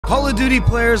Call of Duty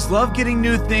players love getting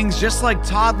new things just like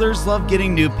toddlers love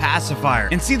getting new pacifier.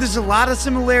 And see, there's a lot of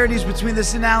similarities between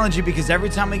this analogy because every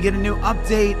time we get a new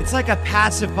update, it's like a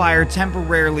pacifier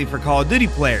temporarily for Call of Duty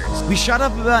players. We shut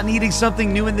up about needing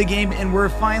something new in the game and we're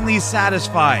finally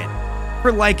satisfied.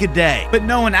 For like a day. But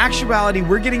no, in actuality,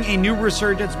 we're getting a new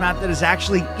Resurgence map that is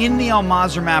actually in the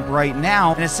Mazrah map right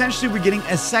now, and essentially we're getting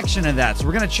a section of that. So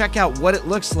we're going to check out what it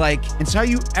looks like and tell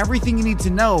you everything you need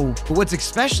to know. But what's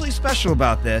especially special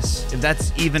about this, if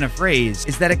that's even a phrase,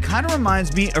 is that it kind of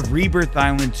reminds me of Rebirth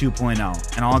Island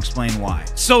 2.0, and I'll explain why.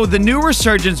 So the new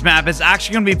Resurgence map is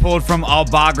actually going to be pulled from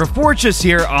Bagra Fortress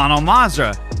here on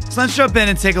Mazrah. So let's jump in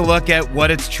and take a look at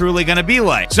what it's truly going to be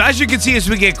like. So as you can see, as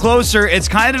we get closer, it's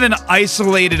kind of an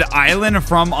isolated island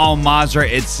from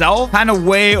Mazrah itself, kind of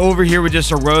way over here with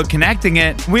just a road connecting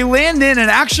it. We land in, and it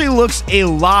actually looks a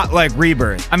lot like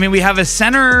Rebirth. I mean, we have a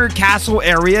center castle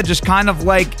area, just kind of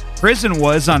like prison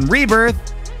was on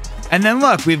Rebirth. And then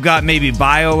look, we've got maybe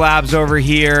biolabs over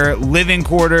here, living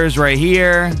quarters right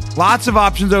here, lots of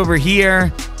options over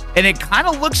here. And it kind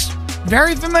of looks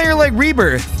very familiar like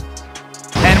Rebirth.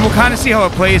 And we'll kind of see how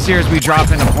it plays here as we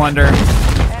drop into plunder.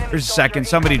 There's a second.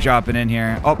 Somebody dropping in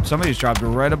here. Oh, somebody's dropped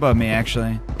right above me,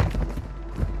 actually.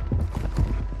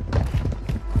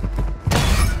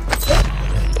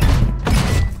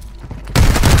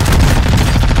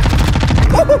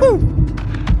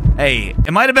 Hey,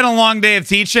 it might have been a long day of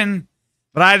teaching,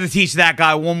 but I had to teach that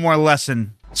guy one more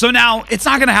lesson. So now, it's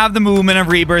not going to have the movement of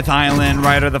Rebirth Island,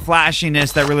 right, or the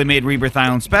flashiness that really made Rebirth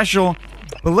Island special.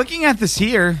 But looking at this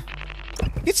here,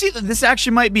 you can see that this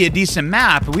actually might be a decent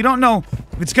map. We don't know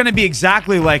if it's going to be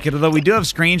exactly like it, although we do have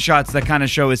screenshots that kind of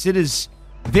show us it is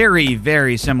very,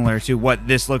 very similar to what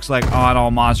this looks like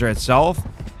on Mazrah itself.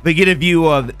 We get a view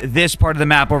of this part of the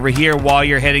map over here while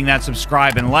you're hitting that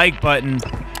subscribe and like button.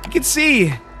 You can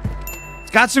see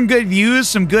it's got some good views,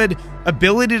 some good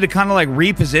ability to kind of like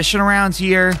reposition around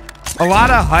here. A lot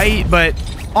of height, but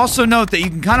also note that you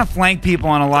can kind of flank people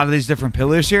on a lot of these different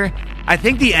pillars here. I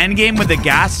think the end game with the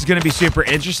gas is going to be super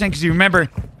interesting because you remember,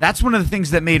 that's one of the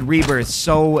things that made Rebirth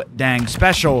so dang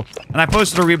special. And I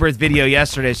posted a Rebirth video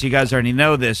yesterday, so you guys already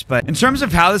know this. But in terms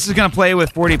of how this is going to play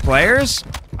with 40 players,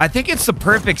 I think it's the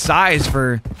perfect size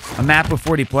for a map with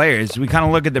 40 players. We kind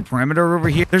of look at the perimeter over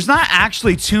here. There's not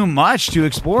actually too much to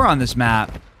explore on this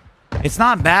map. It's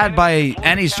not bad by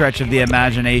any stretch of the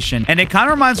imagination. And it kind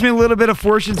of reminds me a little bit of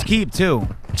Fortune's Keep, too.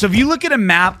 So if you look at a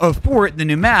map of Fort, the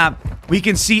new map, we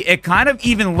can see it kind of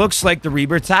even looks like the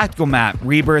Rebirth tactical map.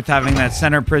 Rebirth having that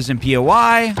center prison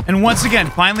POI. And once again,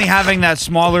 finally having that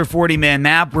smaller 40-man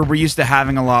map where we're used to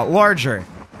having a lot larger.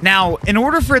 Now, in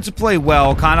order for it to play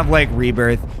well, kind of like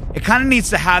Rebirth, it kind of needs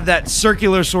to have that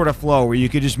circular sort of flow where you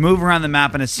could just move around the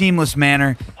map in a seamless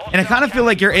manner. And I kind of feel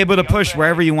like you're able to push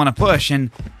wherever you want to push.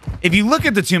 And if you look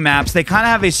at the two maps, they kind of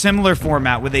have a similar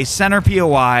format with a center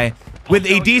POI, with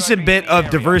a decent bit of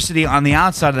diversity on the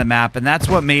outside of the map, and that's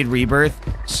what made Rebirth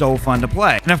so fun to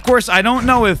play. And of course, I don't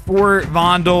know if Fort,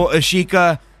 Vondel,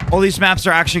 Ashika, all these maps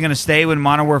are actually going to stay when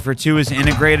Modern Warfare 2 is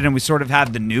integrated and we sort of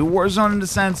have the new Warzone in a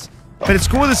sense, but it's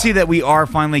cool to see that we are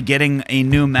finally getting a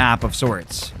new map of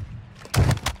sorts.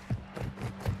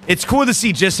 It's cool to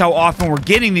see just how often we're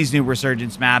getting these new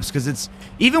Resurgence maps, because it's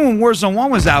even when Warzone 1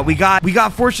 was out, we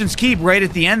got Fortune's Keep right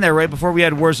at the end there, right before we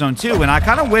had Warzone 2, and I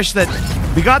kind of wish that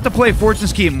we got to play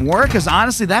Fortune's Keep more, because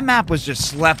honestly, that map was just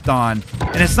slept on.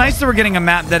 And it's nice that we're getting a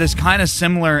map that is kind of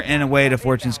similar in a way to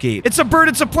Fortune's Keep. It's a bird,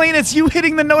 it's a plane, it's you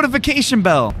hitting the notification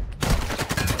bell.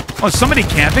 Oh, is somebody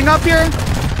camping up here?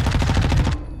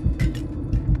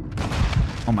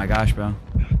 Oh my gosh, bro.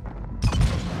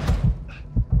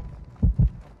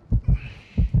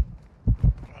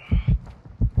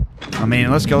 I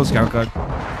mean, let's go, cook.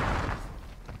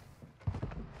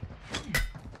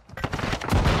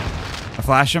 I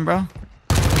flash him, bro.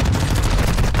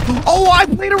 Oh, I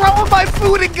played around with my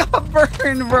food and got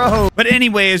burned, bro. But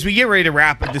anyway, as we get ready to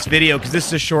wrap up this video, because this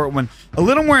is a short one, a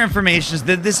little more information is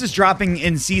that this is dropping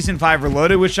in Season 5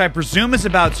 Reloaded, which I presume is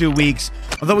about 2 weeks,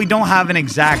 although we don't have an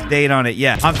exact date on it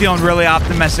yet. I'm feeling really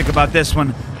optimistic about this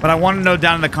one, but I want to know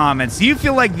down in the comments, do you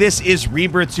feel like this is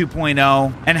Rebirth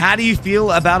 2.0? And how do you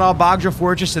feel about all Bagra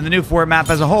Fortress and the new Fort map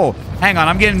as a whole? Hang on,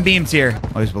 I'm getting beams here.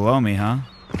 Oh, he's below me, huh?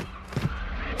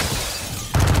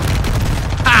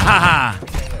 Ha ha ha!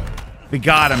 We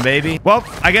got him, baby. Well,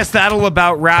 I guess that'll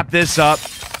about wrap this up.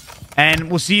 And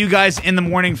we'll see you guys in the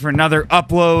morning for another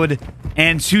upload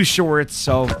and 2 shorts.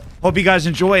 So, hope you guys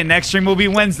enjoy. And next stream will be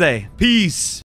Wednesday. Peace.